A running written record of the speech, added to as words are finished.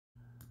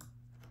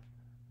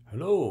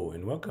Hello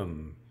and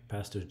welcome.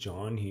 Pastor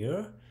John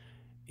here,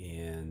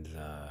 and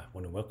I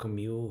want to welcome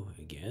you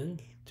again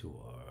to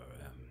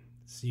our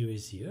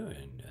series here.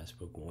 And as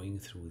we're going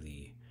through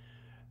the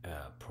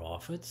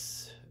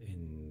prophets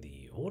in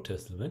the Old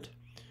Testament,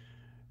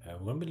 we're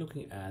going to be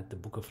looking at the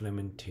book of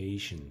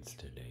Lamentations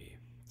today.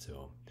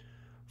 So,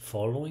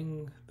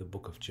 following the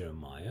book of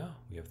Jeremiah,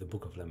 we have the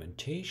book of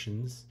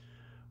Lamentations,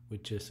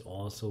 which is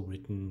also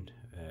written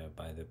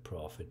by the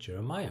prophet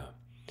Jeremiah.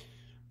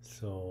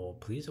 So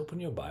please open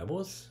your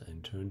Bibles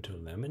and turn to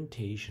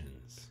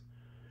Lamentations,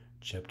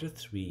 chapter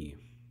 3,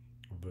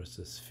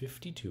 verses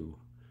 52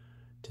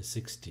 to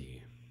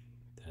 60.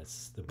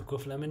 That's the book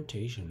of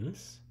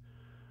Lamentations,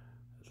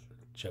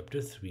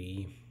 chapter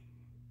 3,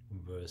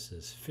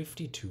 verses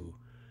 52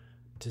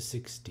 to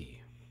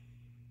 60.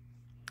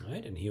 All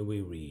right, and here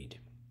we read.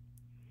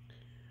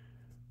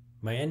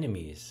 My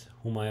enemies,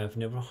 whom I have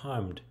never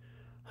harmed,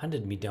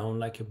 hunted me down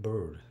like a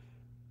bird.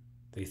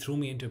 They threw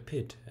me into a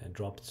pit and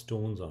dropped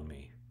stones on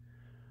me.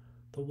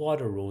 The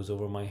water rose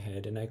over my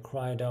head, and I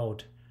cried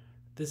out,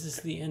 "This is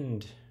the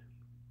end."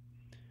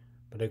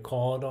 But I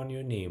called on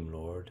your name,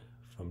 Lord,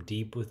 from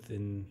deep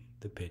within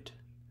the pit.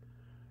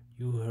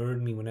 You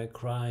heard me when I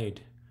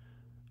cried.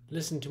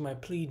 Listen to my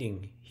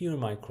pleading, hear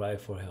my cry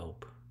for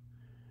help.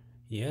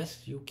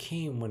 Yes, you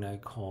came when I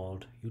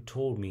called. You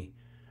told me,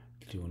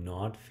 "Do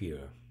not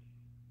fear."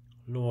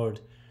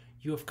 Lord,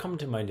 you have come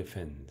to my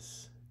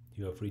defense.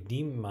 You have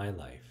redeemed my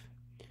life.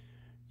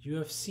 You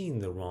have seen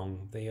the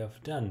wrong they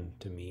have done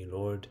to me,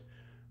 Lord.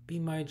 Be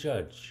my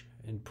judge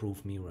and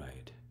prove me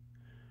right.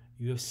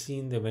 You have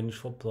seen the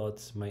vengeful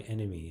plots my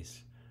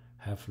enemies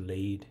have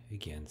laid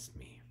against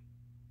me.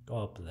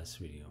 God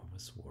bless reading of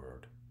His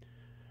word.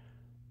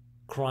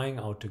 Crying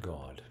out to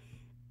God.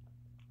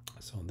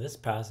 So in this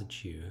passage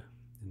here,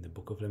 in the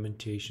book of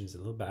Lamentations, a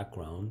little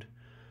background.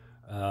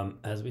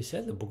 As we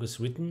said, the book is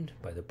written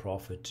by the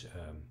prophet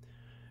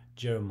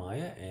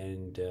Jeremiah,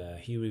 and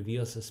he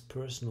reveals his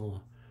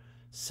personal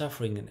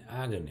suffering and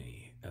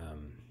agony,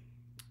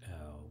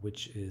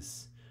 which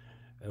is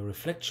a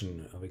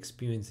reflection of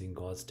experiencing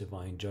God's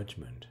divine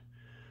judgment.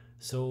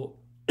 So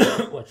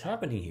what's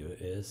happening here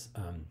is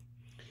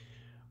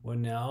we're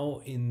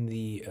now in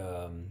the,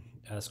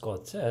 as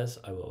God says,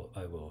 I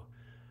will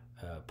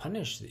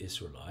punish the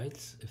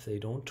Israelites if they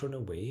don't turn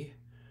away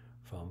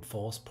from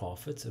false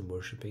prophets and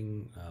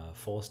worshiping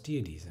false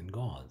deities and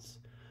gods.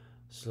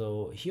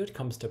 So here it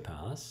comes to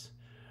pass.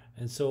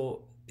 And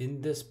so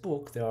in this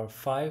book, there are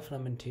 5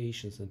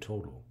 lamentations in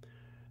total.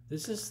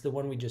 This is the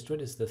one we just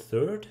read, is the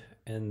third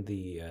and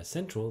the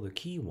central, the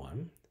key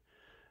one,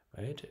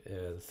 right?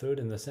 The third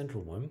and the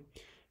central one.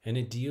 And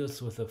it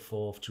deals with the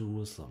fall of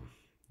Jerusalem.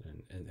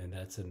 And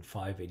that's in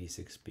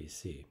 586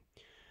 BC.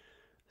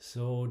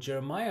 So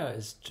Jeremiah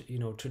is,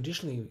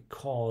 traditionally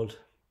called,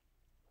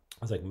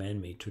 it's like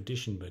man-made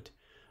tradition, but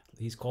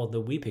he's called the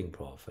weeping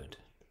prophet.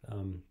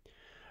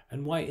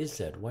 And why is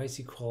that? Why is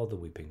he called the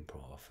weeping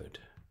prophet?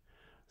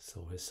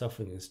 So his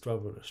suffering and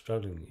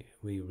struggling,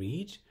 we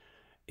read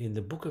in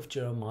the book of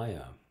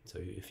Jeremiah. So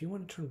if you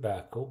want to turn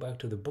back, go back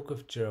to the book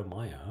of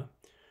Jeremiah,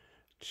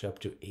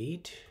 chapter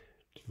 8,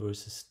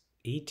 verses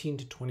 18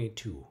 to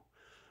 22.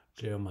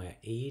 Jeremiah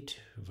 8,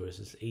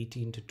 verses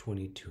 18 to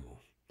 22.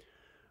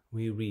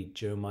 We read,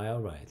 Jeremiah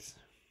writes,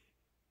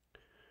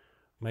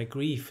 "My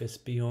grief is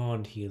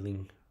beyond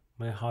healing.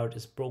 My heart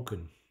is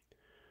broken.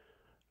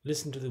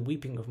 Listen to the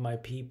weeping of my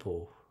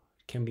people.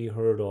 It can be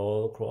heard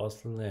all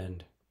across the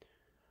land.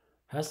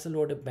 Has the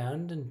Lord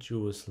abandoned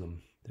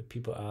Jerusalem?" The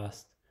people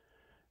asked.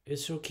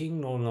 "Is your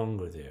king no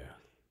longer there?"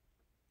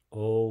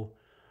 "Oh,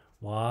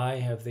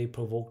 why have they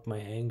provoked my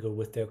anger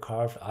with their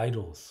carved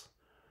idols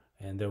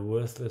and their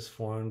worthless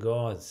foreign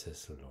gods,"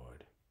 says the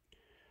Lord.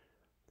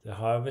 "The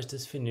harvest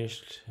is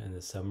finished and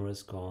the summer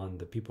is gone,"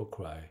 the people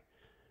cry,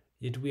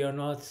 "yet we are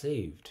not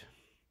saved.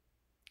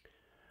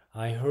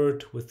 I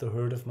hurt with the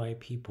hurt of my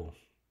people.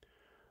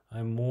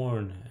 I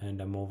mourn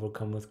and am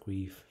overcome with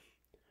grief.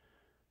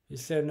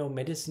 Is there no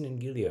medicine in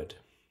Gilead?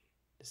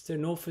 Is there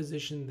no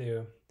physician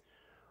there?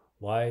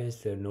 Why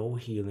is there no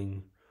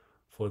healing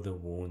for the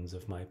wounds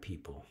of my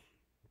people?"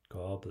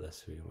 God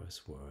bless you in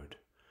His word.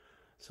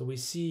 So we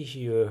see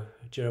here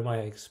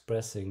Jeremiah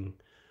expressing,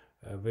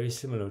 very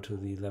similar to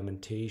the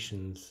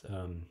Lamentations,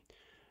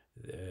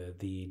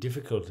 the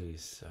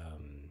difficulties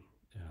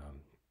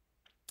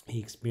he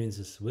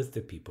experiences with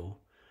the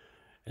people.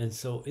 And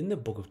so in the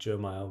book of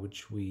Jeremiah,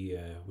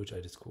 which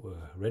I just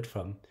read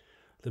from,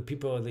 the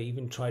people, they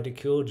even try to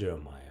kill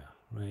Jeremiah,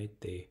 right?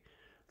 They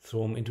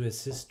throw him into a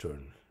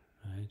cistern,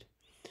 right?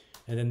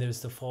 And then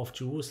there's the fall of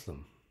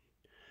Jerusalem.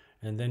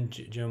 And then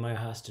Jeremiah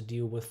has to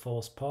deal with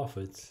false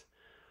prophets.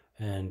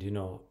 And,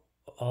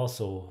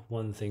 also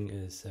one thing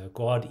is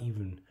God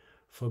even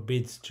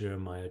forbids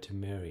Jeremiah to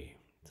marry.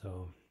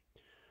 So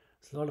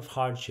it's a lot of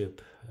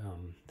hardship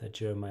that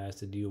Jeremiah has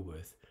to deal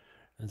with.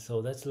 And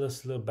so that's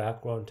just a little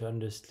background to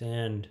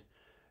understand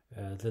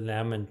the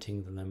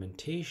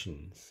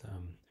Lamentations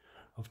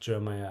of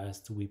Jeremiah as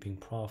the weeping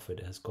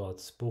prophet, as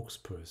God's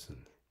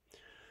spokesperson.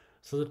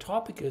 So the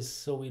topic is,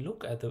 so we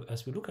look at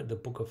as we look at the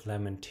book of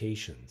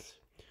Lamentations,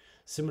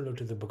 similar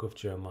to the book of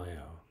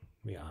Jeremiah,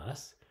 we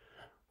ask,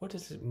 what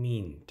does it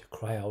mean to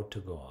cry out to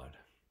God?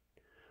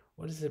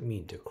 What does it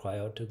mean to cry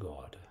out to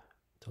God?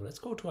 So let's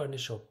go to our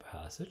initial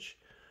passage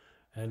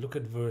and look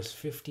at verse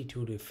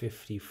 52 to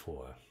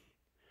 54.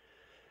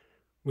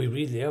 We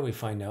read there, we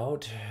find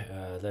out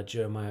that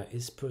Jeremiah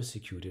is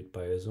persecuted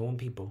by his own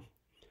people,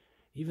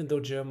 even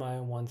though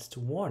Jeremiah wants to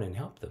warn and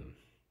help them,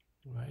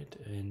 right?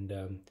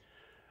 And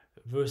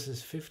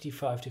verses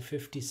 55 to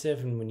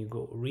 57, when you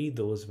go read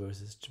those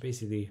verses,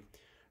 basically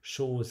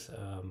shows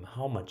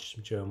how much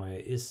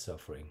Jeremiah is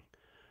suffering.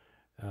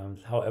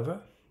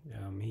 However,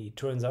 he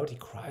cries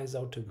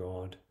out to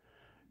God,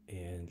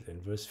 and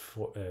in verse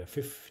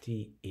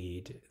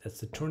 58, that's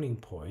the turning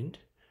point.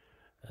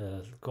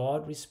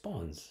 God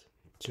responds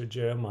to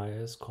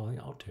Jeremiah's calling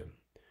out to him.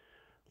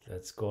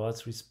 That's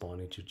God's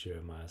responding to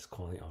Jeremiah's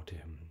calling out to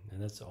him, and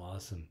that's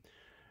awesome.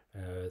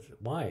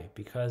 Why?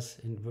 Because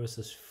in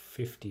verses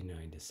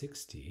 59 to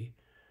 60,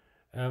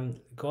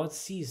 God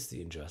sees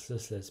the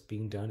injustice that's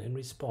being done and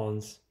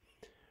responds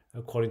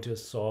according to a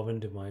sovereign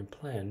divine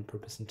plan,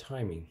 purpose, and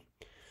timing.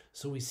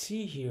 So we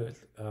see here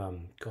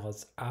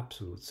God's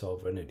absolute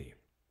sovereignty.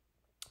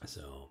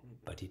 So,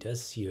 but he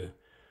does hear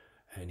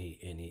and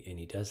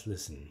he does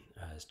listen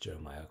as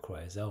Jeremiah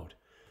cries out.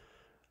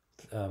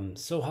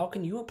 So how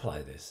can you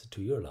apply this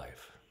to your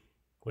life?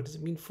 What does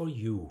it mean for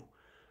you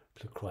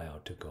to cry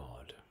out to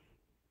God?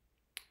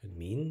 It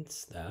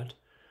means that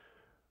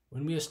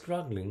when we are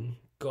struggling,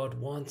 God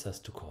wants us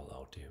to call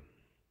out to him,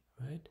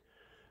 right?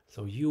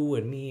 So you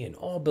and me and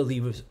all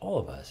believers, all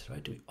of us,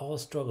 right? We all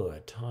struggle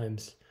at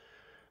times,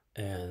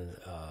 and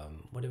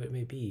whatever it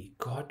may be,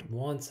 God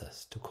wants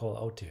us to call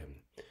out to him.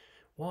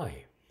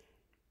 Why?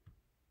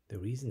 The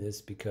reason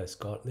is because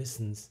God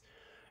listens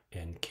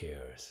and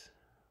cares.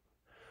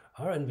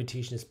 Our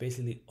invitation is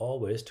basically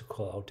always to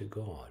call out to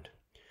God.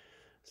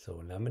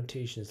 So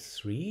Lamentations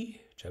 3,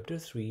 chapter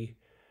 3,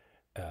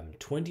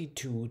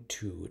 22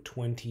 to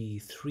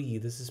 23,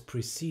 this is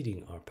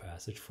preceding our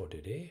passage for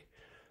today.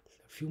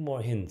 A few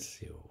more hints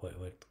here,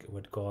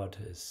 what God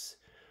is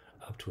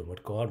up to and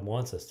what God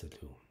wants us to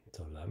do.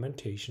 So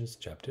Lamentations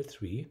chapter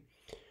 3,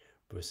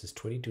 verses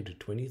 22 to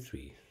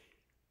 23.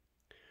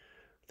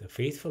 The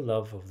faithful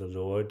love of the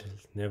Lord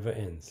never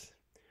ends.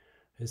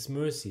 His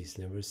mercies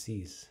never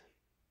cease.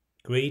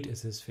 Great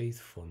is his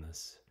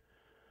faithfulness.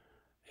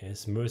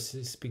 His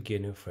mercies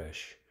begin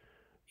afresh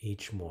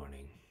each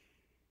morning.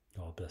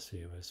 God bless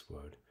you, his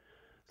word.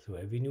 So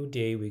every new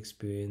day we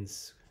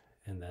experience,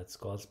 and that's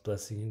God's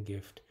blessing and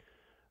gift.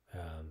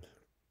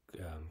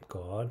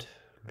 God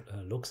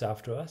looks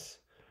after us.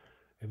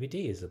 Every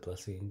day is a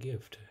blessing and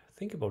gift.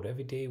 Think about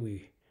every day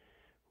we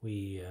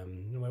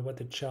no matter what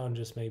the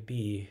challenges may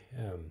be,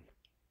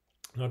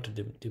 not to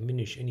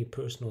diminish any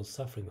personal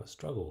suffering or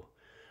struggle,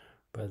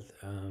 but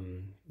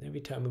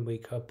every time we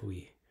wake up,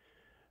 we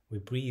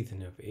breathe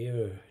and have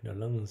air in our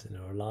lungs, in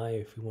our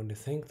life. We want to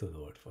thank the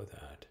Lord for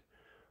that,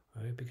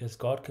 right? Because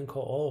God can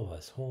call all of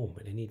us home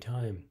at any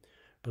time,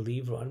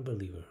 believer or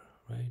unbeliever,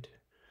 right?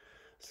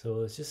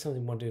 So it's just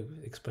something we want to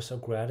express our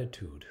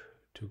gratitude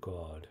to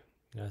God,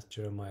 as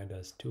Jeremiah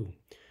does too.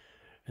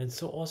 And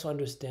so also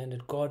understand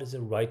that God is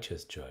a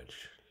righteous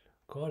judge.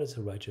 God is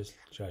a righteous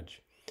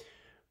judge.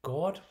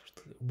 God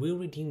will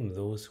redeem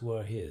those who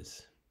are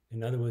his.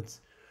 In other words,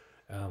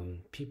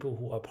 people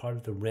who are part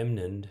of the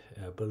remnant,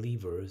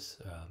 believers,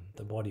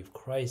 the body of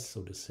Christ,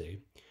 so to say,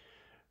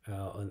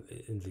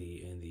 in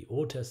the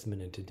Old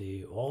Testament and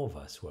today, all of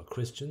us who are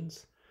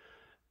Christians,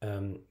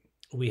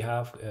 we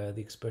have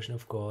the expression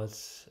of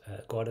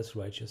God as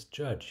righteous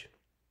judge.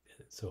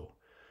 So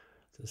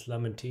this is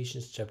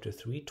Lamentations chapter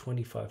 3,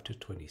 25 to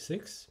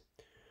 26.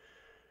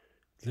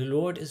 The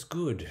Lord is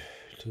good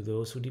to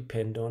those who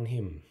depend on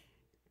him,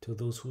 to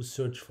those who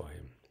search for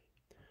him.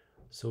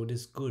 So it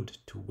is good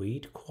to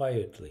wait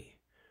quietly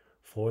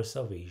for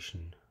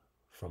salvation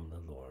from the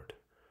Lord.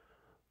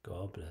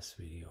 God bless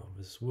you of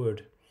his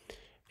word.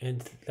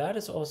 And that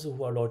is also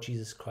who our Lord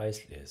Jesus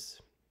Christ is.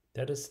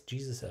 That is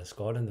Jesus as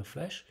God in the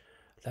flesh.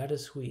 That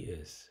is who he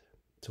is.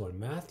 So in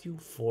Matthew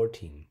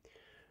 14,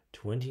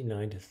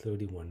 29 to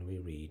 31, we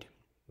read.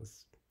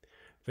 It's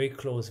very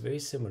close, very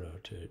similar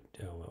to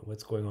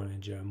what's going on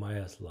in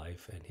Jeremiah's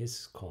life and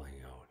his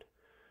calling out.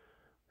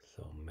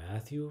 So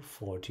Matthew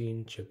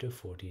 14, chapter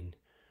 14,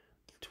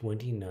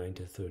 29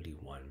 to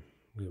 31.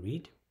 We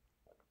read,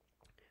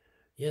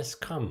 "Yes,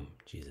 come,"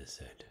 Jesus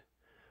said.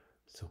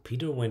 So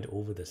Peter went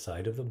over the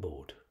side of the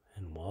boat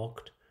and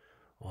walked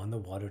on the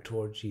water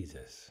toward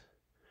Jesus.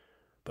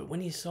 But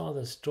when he saw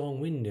the strong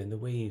wind and the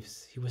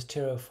waves, he was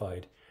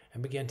terrified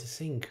and began to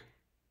sink.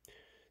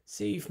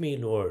 "Save me,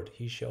 Lord,"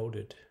 he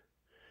shouted.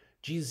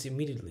 Jesus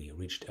immediately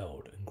reached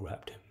out and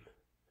grabbed him.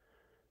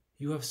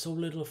 "You have so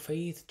little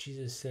faith,"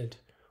 Jesus said.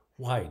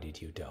 "Why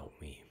did you doubt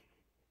me?"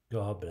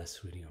 God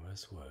bless reading of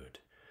his word.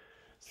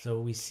 So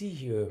we see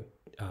here,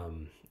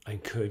 I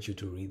encourage you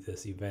to read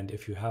this event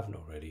if you haven't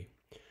already.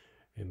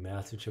 In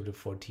Matthew chapter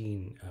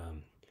 14,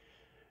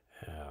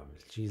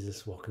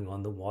 Jesus walking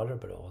on the water,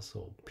 but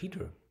also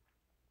Peter.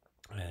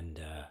 And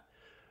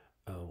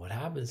what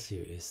happens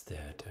here is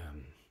that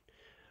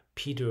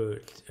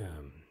Peter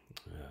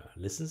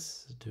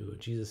listens to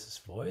Jesus'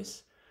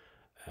 voice,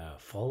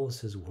 follows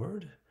his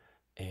word,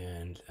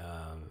 and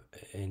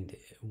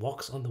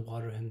walks on the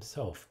water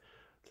himself.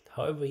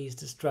 However, he's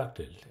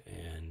distracted,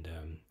 and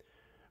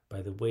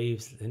by the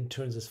waves, then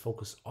turns his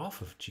focus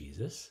off of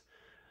Jesus,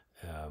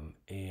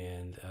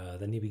 and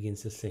then he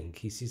begins to think.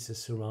 He sees the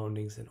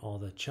surroundings and all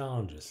the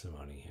challenges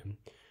surrounding him,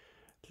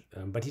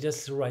 but he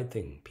does the right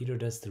thing. Peter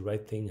does the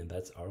right thing, and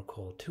that's our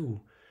call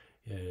too.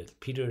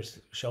 Peter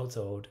shouts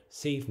out,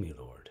 "Save me,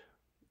 Lord."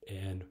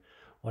 And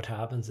what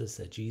happens is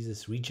that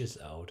Jesus reaches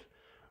out,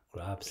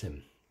 grabs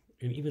him.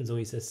 And even though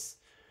he says,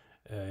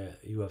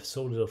 "You have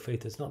so little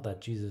faith," it's not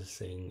that Jesus is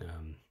saying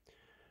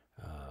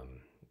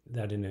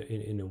that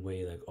in a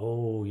way like,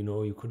 "Oh,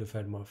 you could have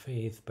had more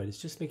faith," but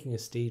it's just making a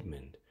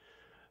statement,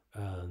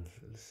 um,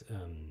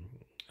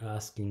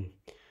 asking.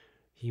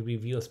 He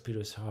reveals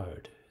Peter's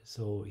heart.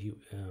 So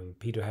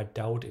Peter had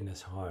doubt in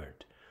his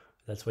heart.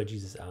 That's why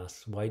Jesus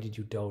asks, "Why did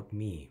you doubt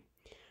me?"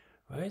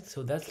 Right?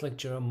 So that's like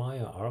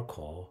Jeremiah. Our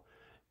call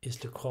is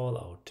to call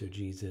out to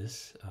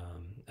Jesus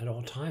at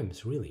all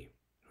times, really,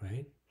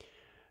 right?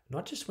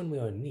 Not just when we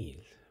are in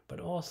need, but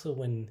also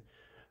when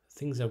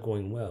things are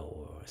going well,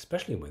 or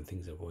especially when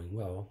things are going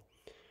well.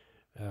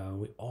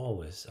 We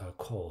always are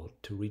called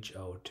to reach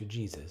out to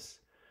Jesus,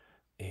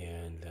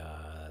 and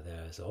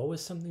there's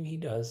always something he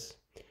does.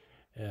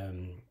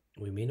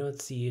 We may not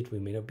see it, we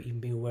may not even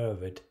be aware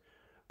of it,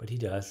 but he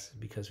does,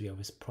 because we have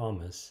his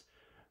promise.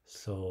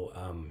 So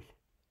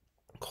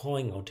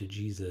calling out to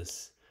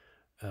Jesus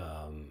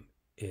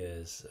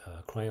is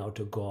crying out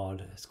to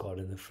God, as God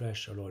in the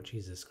flesh, our Lord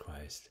Jesus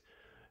Christ,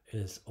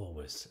 is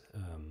always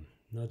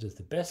not just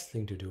the best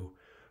thing to do,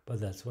 but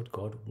that's what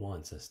God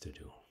wants us to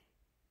do.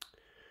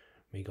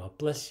 May God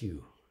bless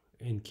you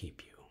and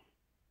keep you.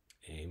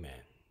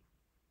 Amen.